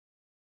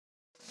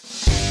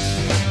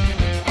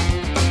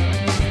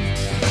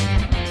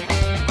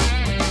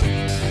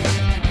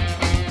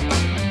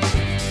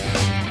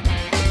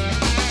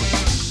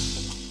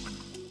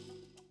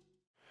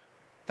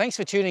Thanks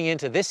for tuning in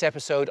to this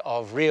episode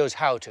of Rio's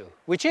How To,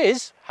 which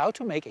is how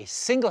to make a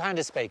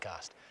single-handed spey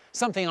cast.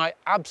 Something I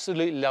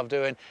absolutely love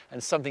doing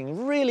and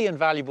something really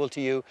invaluable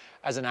to you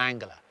as an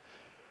angler,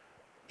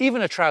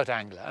 even a trout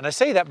angler. And I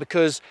say that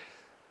because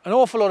an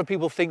awful lot of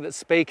people think that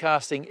spey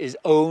casting is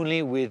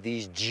only with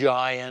these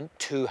giant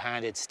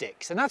two-handed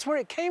sticks. And that's where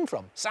it came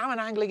from. Salmon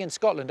angling in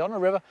Scotland on a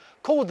river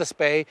called the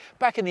Spey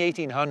back in the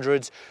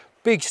 1800s.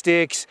 Big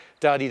sticks,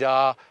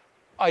 da-de-da.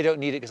 I don't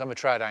need it because I'm a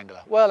trout angler.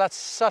 Well, that's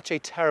such a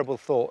terrible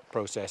thought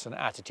process and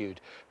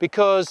attitude,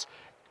 because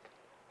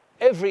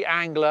every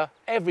angler,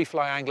 every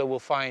fly angler will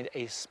find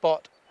a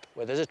spot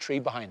where there's a tree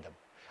behind them.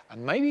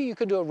 And maybe you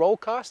can do a roll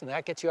cast and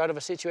that gets you out of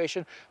a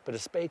situation, but a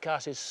spey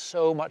cast is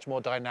so much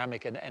more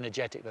dynamic and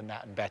energetic than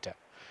that and better.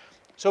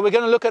 So we're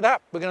going to look at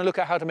that. We're going to look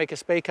at how to make a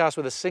spey cast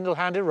with a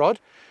single-handed rod.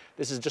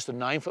 This is just a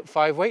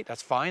 9'5" weight.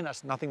 That's fine.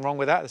 That's nothing wrong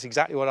with that. That's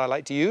exactly what I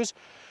like to use.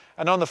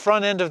 And on the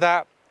front end of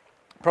that,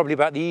 probably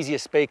about the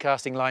easiest spey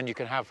casting line you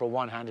can have for a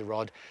one-handed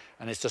rod,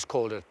 and it's just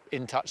called an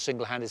in-touch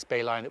single-handed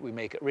spey line that we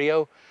make at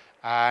Rio.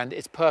 And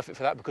it's perfect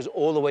for that because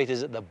all the weight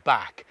is at the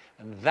back,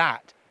 and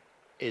that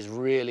is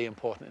really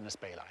important in a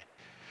spey line.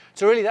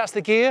 So really that's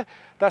the gear,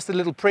 that's the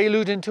little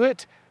prelude into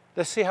it.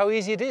 Let's see how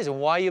easy it is and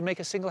why you make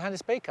a single-handed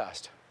spey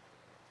cast.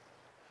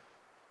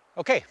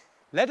 Okay,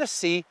 let us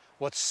see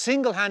what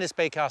single-handed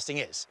spey casting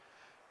is.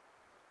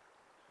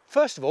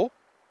 First of all,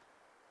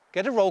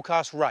 get a roll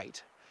cast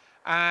right.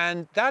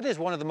 And that is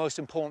one of the most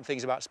important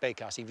things about spey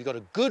casting. If you've got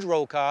a good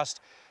roll cast,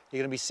 you're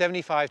going to be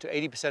 75 to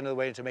 80% of the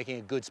way into making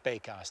a good spey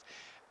cast.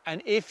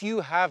 And if you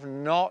have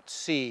not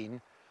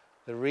seen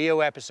the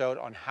Rio episode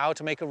on how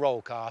to make a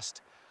roll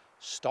cast,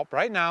 stop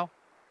right now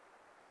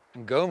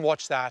and go and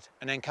watch that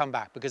and then come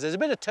back, because there's a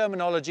bit of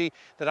terminology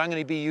that I'm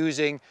going to be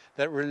using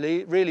that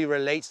really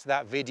relates to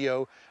that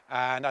video,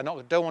 and I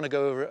don't want to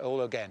go over it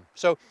all again.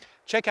 So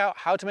check out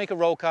how to make a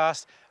roll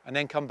cast and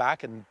then come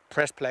back and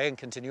press play and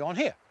continue on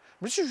here.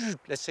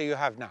 Let's say you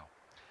have now.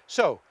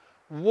 So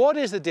what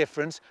is the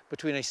difference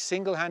between a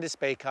single-handed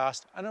spey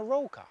cast and a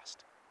roll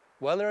cast?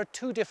 Well, there are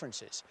two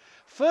differences.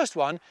 First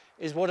one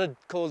is what I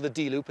call the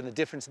D-loop and the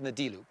difference in the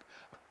D-loop.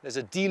 There's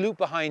a D-loop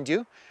behind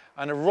you,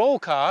 and a roll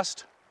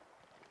cast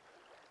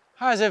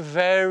has a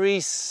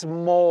very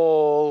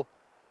small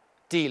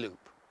D-loop.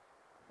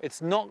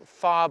 It's not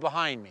far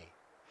behind me.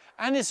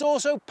 And it's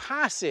also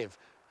passive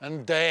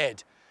and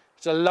dead.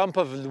 It's a lump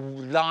of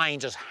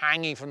line just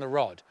hanging from the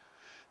rod.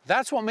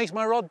 That's what makes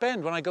my rod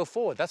bend when I go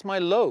forward. That's my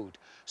load.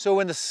 So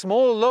when the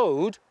small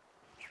load,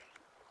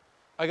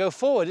 I go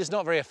forward, it's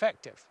not very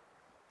effective.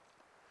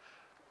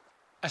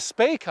 A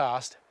spey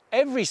cast,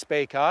 every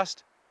spey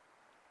cast,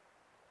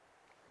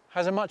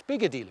 has a much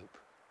bigger D-loop.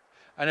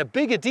 And a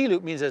bigger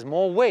D-loop means there's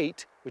more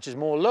weight, which is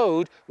more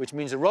load, which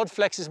means the rod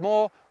flexes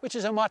more, which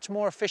is a much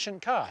more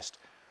efficient cast.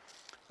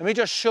 Let me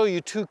just show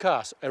you two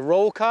casts. A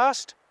roll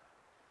cast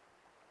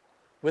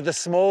with a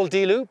small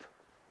D-loop,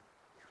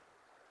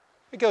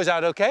 it goes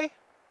out okay.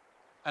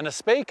 And a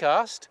spey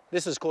cast,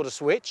 this is called a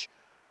switch,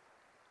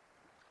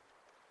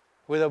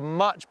 with a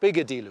much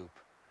bigger D-loop.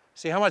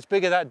 See how much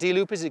bigger that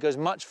D-loop is? It goes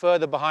much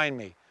further behind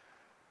me.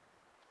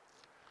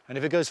 And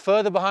if it goes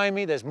further behind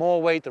me, there's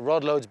more weight, the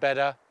rod load's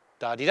better,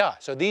 da-de-da.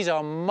 So these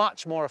are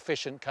much more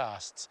efficient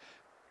casts,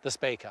 the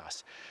spey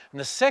cast. And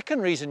the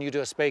second reason you do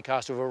a spey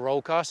cast with a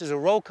roll cast is a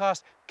roll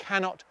cast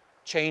cannot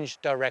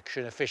change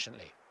direction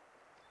efficiently.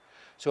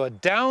 So a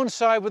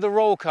downside with a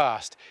roll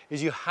cast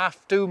is you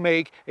have to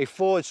make a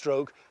forward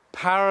stroke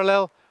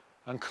parallel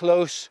and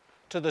close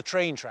to the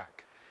train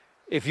track.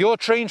 If your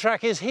train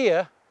track is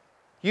here,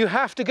 you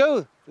have to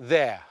go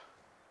there.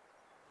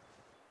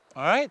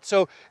 All right,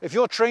 so if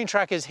your train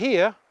track is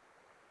here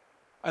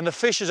and the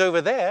fish is over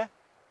there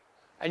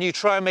and you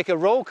try and make a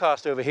roll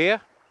cast over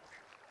here,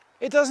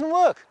 it doesn't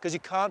work because you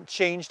can't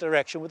change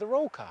direction with a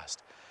roll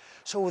cast.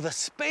 So with a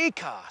spey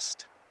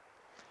cast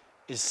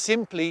is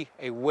simply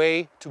a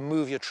way to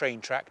move your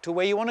train track to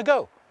where you want to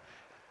go.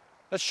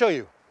 Let's show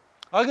you.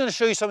 I'm going to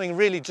show you something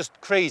really just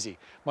crazy.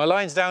 My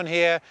line's down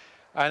here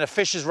and a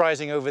fish is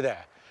rising over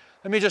there.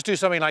 Let me just do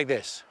something like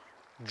this.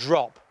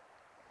 Drop.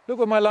 Look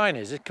where my line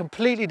is. It's a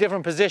completely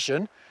different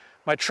position.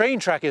 My train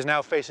track is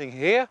now facing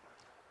here.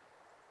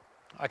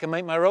 I can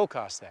make my roll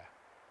cast there.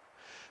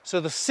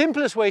 So the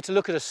simplest way to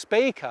look at a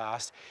spey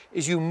cast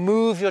is you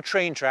move your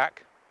train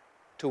track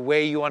to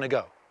where you want to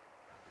go.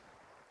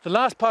 The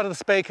last part of the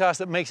spey cast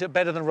that makes it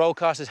better than roll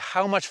cast is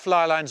how much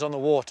fly line's on the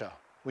water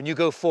when you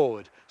go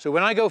forward. So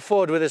when I go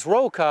forward with this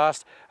roll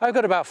cast, I've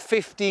got about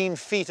 15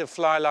 feet of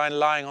fly line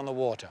lying on the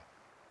water.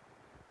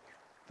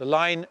 The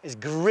line is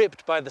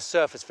gripped by the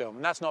surface film,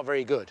 and that's not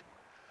very good.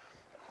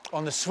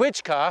 On the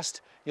switch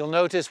cast, you'll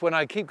notice when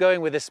I keep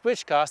going with this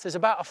switch cast, there's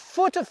about a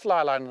foot of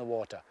fly line in the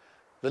water.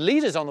 The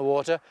leader's on the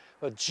water,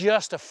 but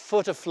just a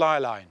foot of fly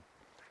line.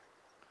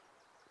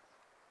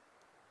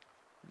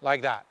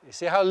 Like that. You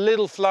see how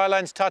little fly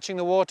line's touching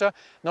the water?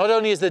 Not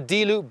only is the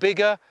D-loop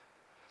bigger,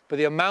 but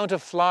the amount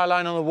of fly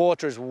line on the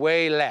water is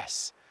way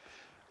less.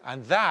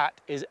 And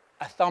that is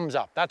a thumbs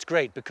up. That's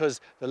great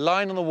because the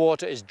line on the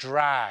water is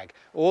drag.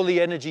 All the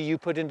energy you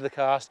put into the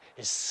cast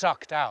is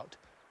sucked out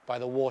by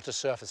the water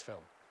surface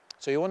film.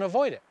 So you want to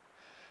avoid it.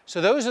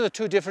 So those are the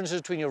two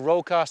differences between your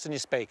roll cast and your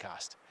Spey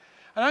cast.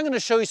 And I'm going to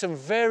show you some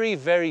very,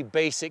 very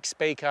basic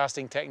Spey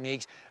casting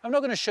techniques. I'm not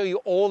going to show you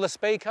all the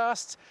Spey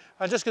casts.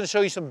 I'm just going to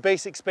show you some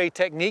basic Spey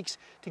techniques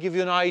to give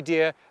you an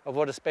idea of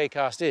what a Spey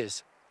cast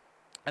is.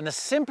 And the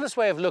simplest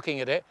way of looking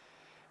at it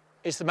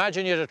is to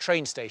imagine you're at a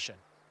train station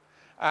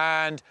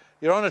and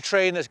you're on a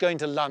train that's going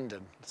to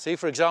London. See,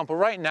 for example,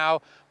 right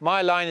now,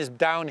 my line is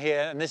down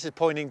here and this is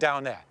pointing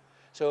down there.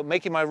 So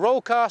making my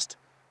roll cast,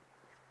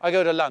 I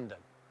go to London.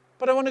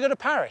 But I want to go to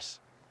Paris,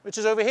 which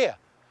is over here.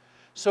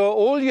 So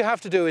all you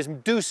have to do is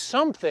do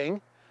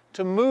something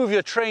to move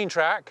your train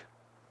track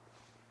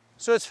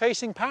so it's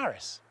facing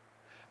Paris.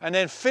 And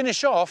then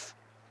finish off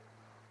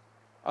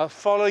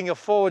following your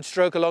forward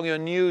stroke along your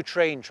new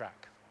train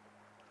track.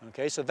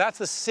 Okay, so that's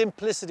the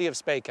simplicity of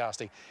Spey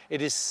casting.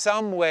 It is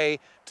some way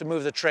to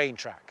move the train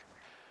track.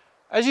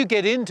 As you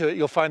get into it,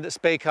 you'll find that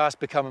Spey casts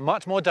become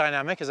much more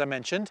dynamic, as I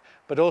mentioned,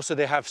 but also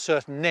they have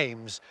certain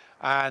names.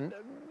 And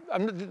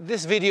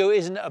this video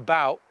isn't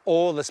about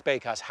all the Spey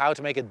casts, how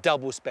to make a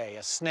double Spey,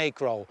 a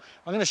snake roll.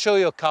 I'm going to show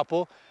you a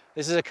couple.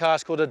 This is a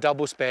cast called a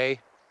double Spey.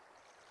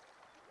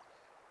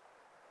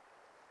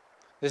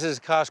 This is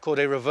a cast called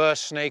a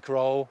reverse snake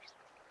roll.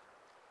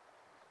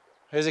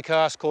 Here's a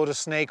cast called a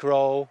snake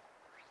roll.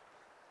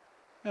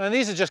 And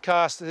these are just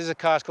casts. This is a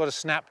cast called a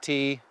snap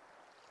tee.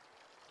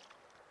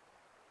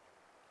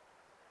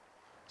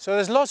 So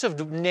there's lots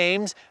of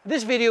names.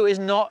 This video is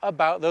not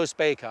about those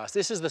Spey casts.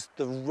 This is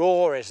the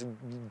rawest,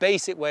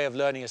 basic way of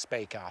learning a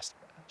Spey cast.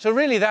 So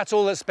really that's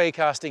all that Spey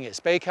casting is.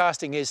 Spey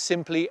casting is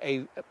simply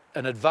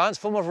an advanced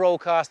form of roll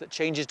cast that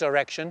changes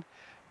direction.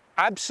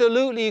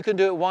 Absolutely you can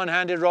do it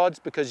one-handed rods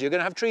because you're going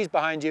to have trees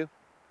behind you.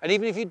 And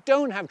even if you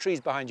don't have trees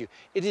behind you,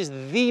 it is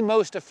the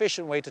most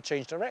efficient way to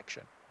change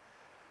direction.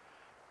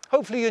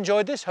 Hopefully you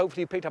enjoyed this.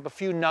 Hopefully you picked up a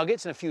few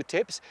nuggets and a few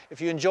tips.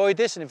 If you enjoyed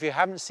this and if you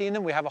haven't seen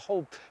them, we have a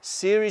whole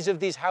series of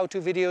these how-to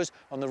videos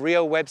on the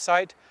Rio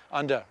website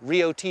under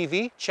Rio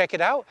TV. Check it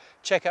out.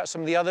 Check out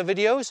some of the other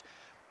videos.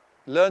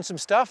 Learn some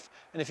stuff.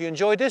 And if you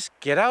enjoyed this,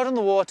 get out on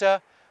the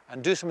water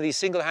and do some of these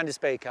single-handed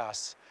Spey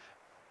casts.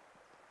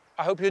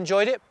 I hope you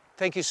enjoyed it.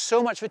 Thank you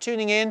so much for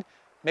tuning in.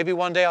 Maybe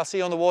one day I'll see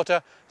you on the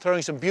water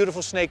throwing some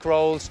beautiful snake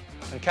rolls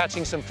and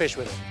catching some fish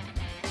with it.